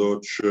 covered in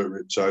blood, shirt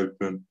ripped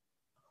open,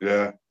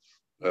 a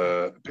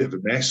bit of a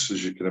mess,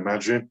 as you can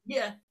imagine.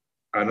 Yeah.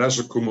 And as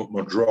I come up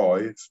my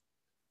drive,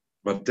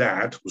 my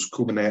dad was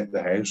coming out of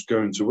the house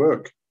going to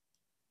work.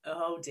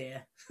 Oh,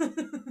 dear.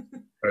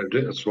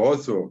 That's what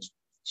I thought.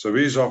 So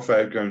he's off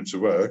out going to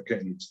work,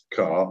 getting into the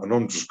car, and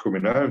I'm just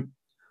coming home.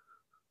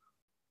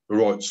 The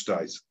right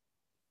state.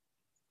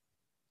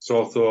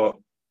 So I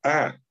thought,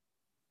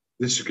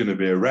 this is going to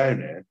be a row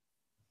now.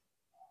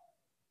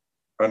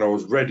 And I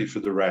was ready for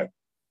the row.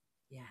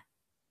 Yeah.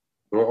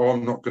 Well,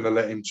 I'm not going to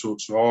let him talk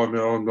to me.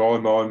 I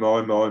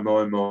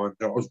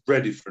was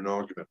ready for an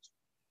argument.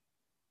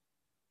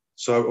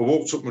 So I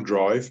walked up my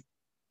drive,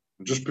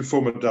 and just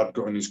before my dad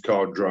got in his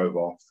car and drove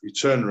off, he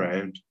turned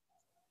around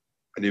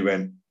and he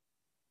went,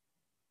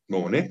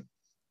 "Morning."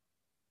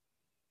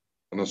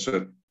 And I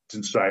said,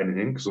 didn't say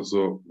anything because I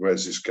thought,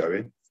 where's this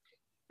going?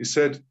 He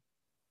said,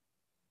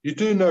 "You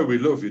do know we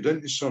love you,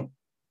 don't you, son?"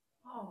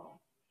 Oh.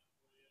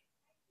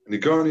 And he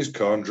got in his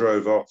car and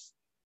drove off.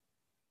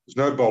 There's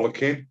no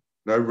bollocking,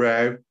 no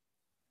row.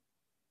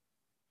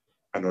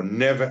 And I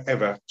never,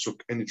 ever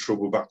took any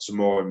trouble back to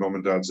my mum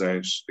and dad's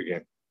house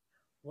again.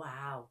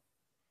 Wow.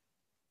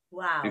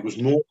 Wow. It was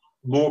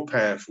more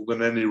powerful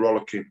than any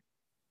rollicking.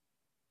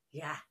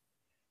 Yeah.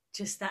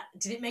 Just that.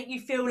 Did it make you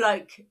feel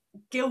like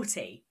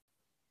guilty?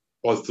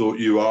 I thought,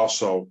 you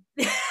arsehole.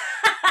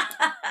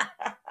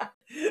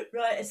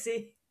 Right, I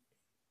see.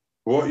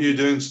 What are you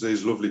doing to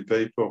these lovely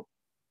people?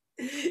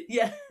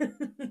 Yeah.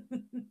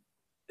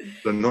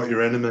 They're not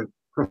your enemy.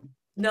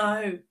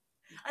 No.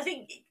 I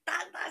think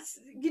that's,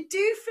 you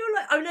do feel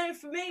like, I know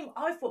for me,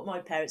 I thought my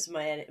parents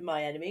were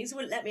my enemies,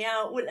 wouldn't let me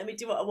out, wouldn't let me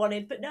do what I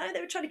wanted, but no, they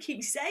were trying to keep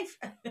me safe.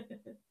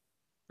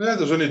 Yeah,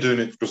 they're only doing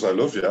it because they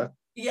love you.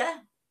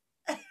 Yeah.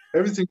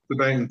 Everything's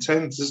about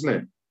intent, isn't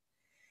it?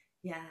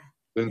 Yeah.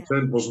 The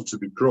intent wasn't to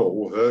be cruel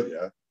or hurt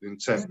you. The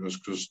intent was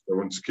because they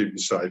wanted to keep you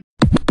safe.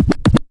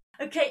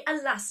 Okay,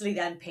 and lastly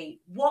then,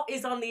 Pete, what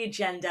is on the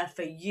agenda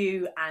for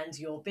you and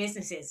your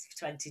businesses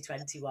for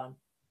 2021?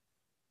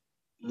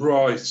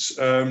 Right.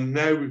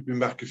 Now we've been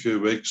back a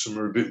few weeks and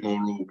we're a bit more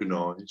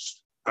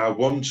organised. Our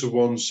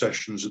one-to-one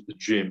sessions at the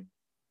gym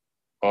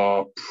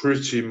are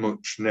pretty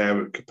much now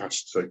at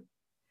capacity.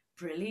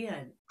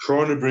 Brilliant.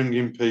 Trying to bring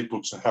in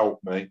people to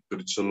help me, but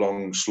it's a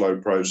long,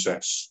 slow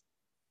process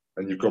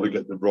and you've got to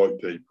get the right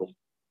people.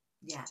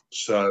 Yeah.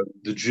 So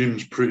the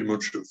gym's pretty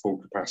much at full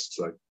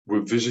capacity.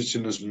 We're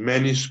visiting as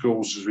many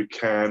schools as we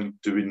can,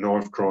 doing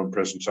knife crime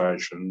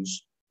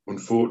presentations.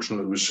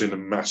 Unfortunately, we've seen a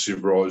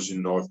massive rise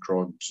in knife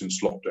crime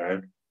since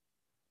lockdown.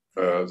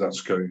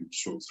 That's going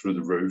sort of through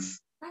the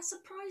roof. That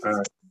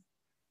surprises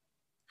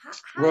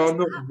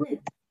me.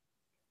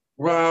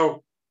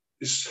 Well,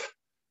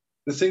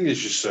 the thing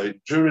is, you see,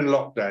 during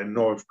lockdown,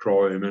 knife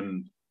crime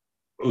and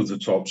other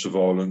types of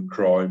violent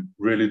crime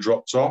really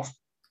dropped off.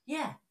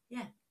 Yeah.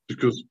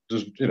 Because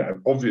there's,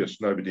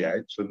 obvious nobody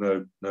out, so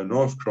no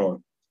knife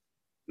crime.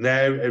 Now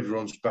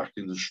everyone's back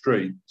in the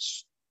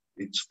streets.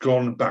 It's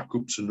gone back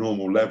up to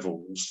normal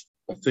levels.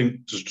 I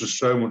think there's just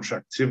so much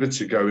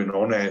activity going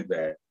on out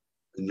there,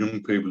 and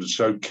young people are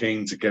so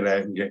keen to get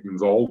out and get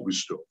involved with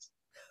stuff.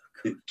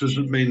 It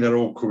doesn't mean they're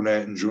all coming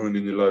out and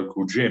joining the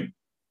local gym.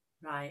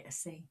 Right, I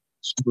see.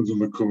 Some of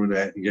them are coming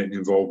out and getting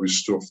involved with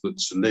stuff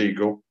that's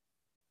illegal.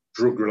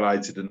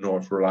 Drug-related and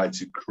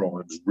knife-related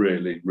crimes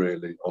really,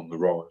 really on the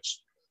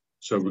rise.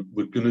 So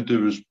we're going to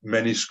do as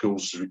many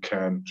schools as we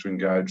can to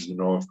engage the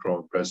knife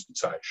crime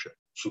presentation.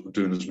 So we're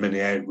doing as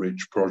many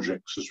outreach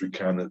projects as we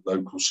can at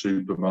local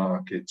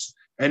supermarkets.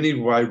 Any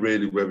way,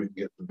 really, where we can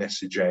get the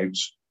message out.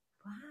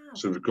 Wow.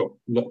 So we've got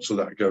lots of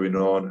that going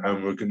on,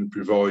 and we're going to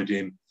be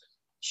providing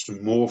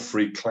some more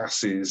free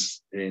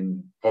classes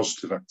in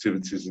positive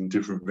activities in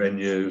different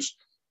venues.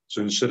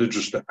 So instead of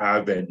just at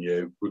our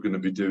venue, we're going to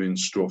be doing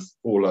stuff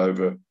all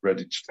over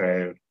Redditch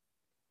Town,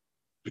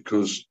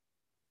 because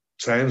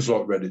towns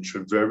like Redditch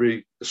are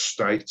very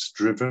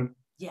estate-driven.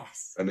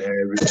 Yes. And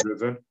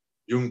area-driven.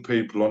 Young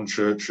people on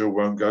Churchill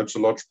won't go to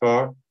Lodge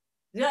Park.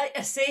 Yeah,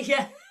 I see,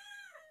 yeah.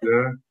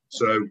 Yeah.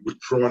 So we're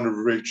trying to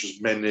reach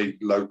as many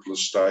local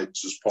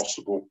estates as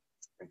possible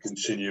and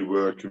continue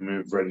working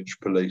with Redditch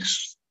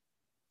Police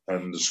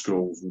and the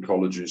schools and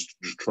colleges to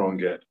just try and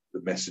get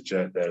the message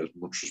out there as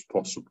much as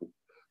possible.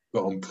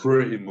 But I'm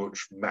pretty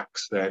much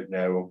maxed out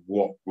now on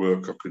what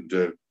work I can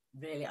do.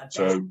 Really, I bet.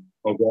 So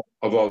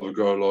I've either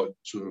got to like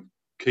sort of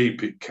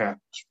keep it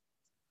capped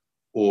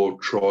or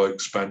try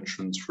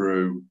expansion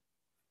through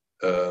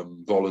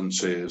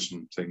volunteers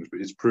and things,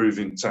 but it's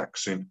proving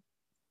taxing.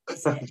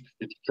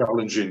 It's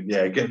challenging,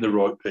 getting the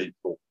right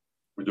people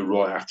with the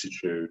right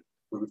attitude.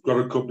 But we've got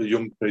a couple of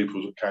young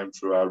people that came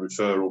through our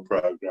referral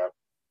program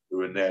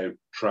who are now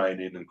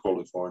training and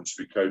qualifying to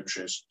be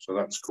coaches. So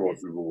that's quite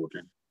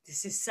rewarding.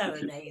 This is so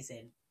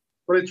amazing.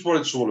 But it's what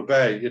it's all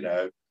about,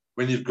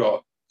 when you've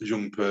got a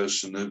young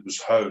person that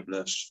was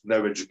homeless,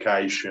 no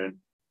education,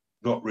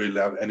 not really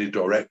have any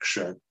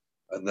direction,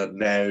 and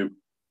they've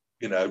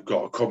now,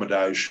 got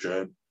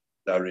accommodation,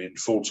 they're in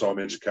full-time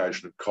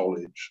education at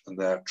college, and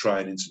they're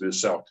training to be a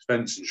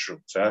self-defence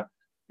instructor,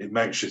 it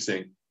makes you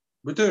think,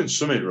 we're doing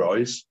something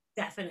right.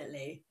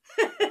 Definitely.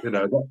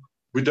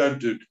 We don't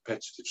do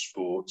competitive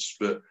sports,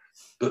 but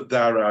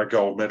they're our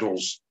gold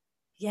medals.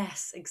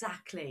 Yes,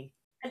 exactly.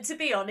 And to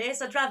be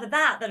honest, I'd rather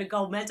that than a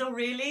gold medal,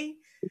 really.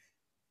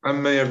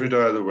 And me every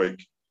day of the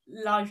week.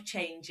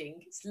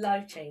 Life-changing. It's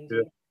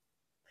life-changing.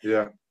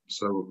 Yeah.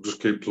 So we'll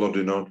just keep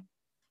plodding on.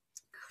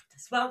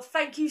 Goodness. Well,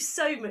 thank you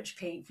so much,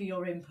 Pete, for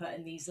your input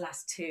in these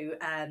last two,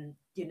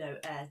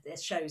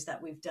 shows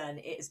that we've done.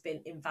 It has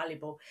been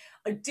invaluable.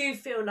 I do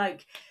feel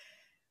like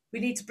we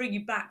need to bring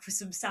you back for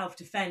some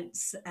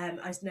self-defence.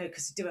 I know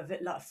because we do have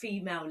a lot of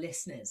female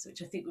listeners,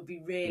 which I think would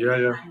be really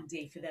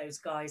handy for those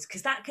guys,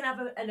 because that can have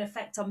an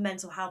effect on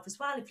mental health as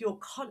well. If you're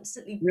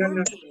constantly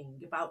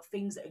worrying about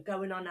things that are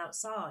going on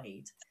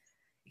outside,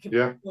 it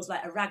can cause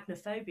like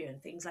arachnophobia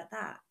and things like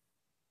that.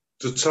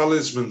 The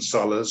talisman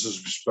sellers, as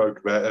we spoke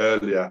about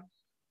earlier,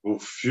 will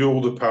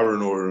fuel the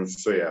paranoia and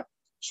fear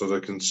so they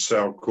can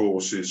sell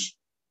courses.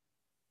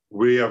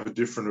 We have a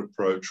different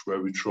approach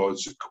where we try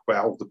to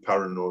quell the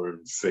paranoia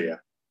and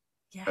fear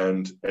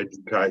and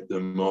educate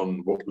them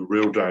on what the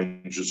real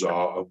dangers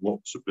are and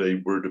what to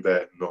be worried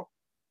about and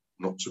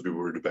not to be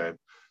worried about.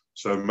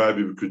 So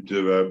maybe we could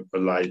do a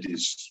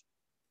ladies'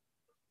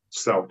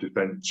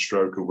 self-defense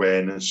stroke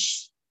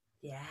awareness.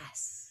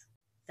 Yes,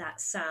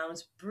 that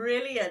sounds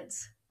brilliant.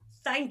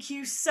 Thank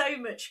you so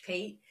much,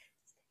 Pete.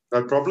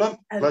 No problem.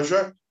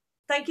 Pleasure.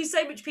 Thank you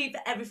so much, Pete,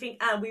 for everything,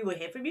 and we will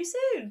hear from you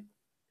soon.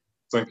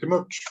 Thank you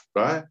much.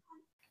 Bye.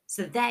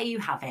 So there you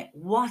have it.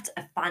 What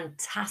a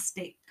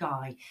fantastic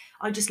guy.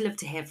 I just love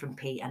to hear from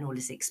Pete and all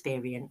his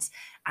experience.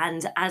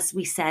 And as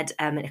we said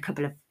a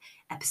couple of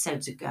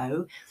episodes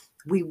ago,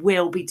 we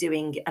will be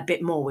doing a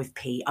bit more with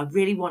Pete. I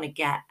really want to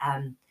get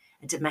a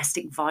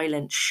domestic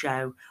violence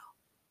show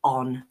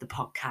on the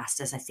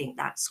podcast, as I think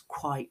that's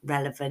quite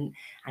relevant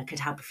and could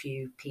help a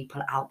few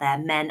people out there,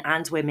 men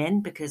and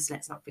women, because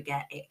let's not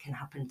forget it can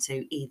happen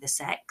to either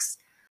sex.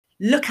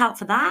 Look out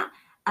for that.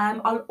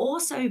 I'll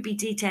also be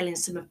detailing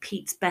some of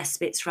Pete's best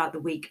bits throughout the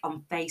week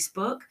on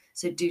Facebook,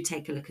 so do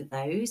take a look at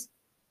those.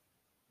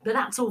 But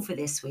that's all for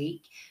this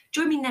week.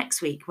 Join me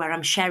next week where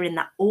I'm sharing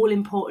that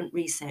all-important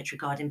research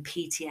regarding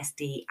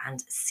PTSD and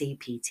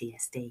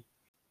CPTSD.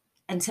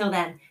 Until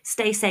then,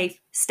 stay safe,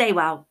 stay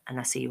well, and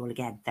I'll see you all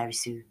again very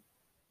soon.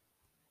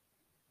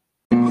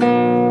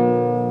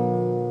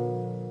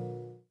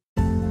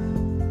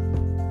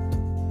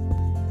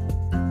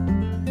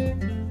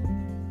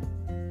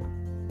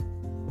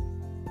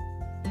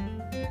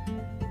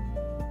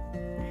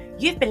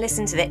 You've been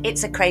listening to the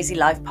It's a Crazy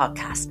Life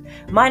podcast.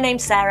 My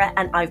name's Sarah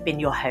and I've been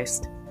your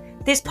host.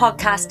 This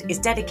podcast is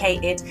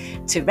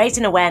dedicated to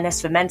raising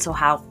awareness for mental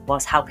health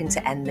whilst helping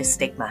to end this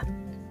stigma.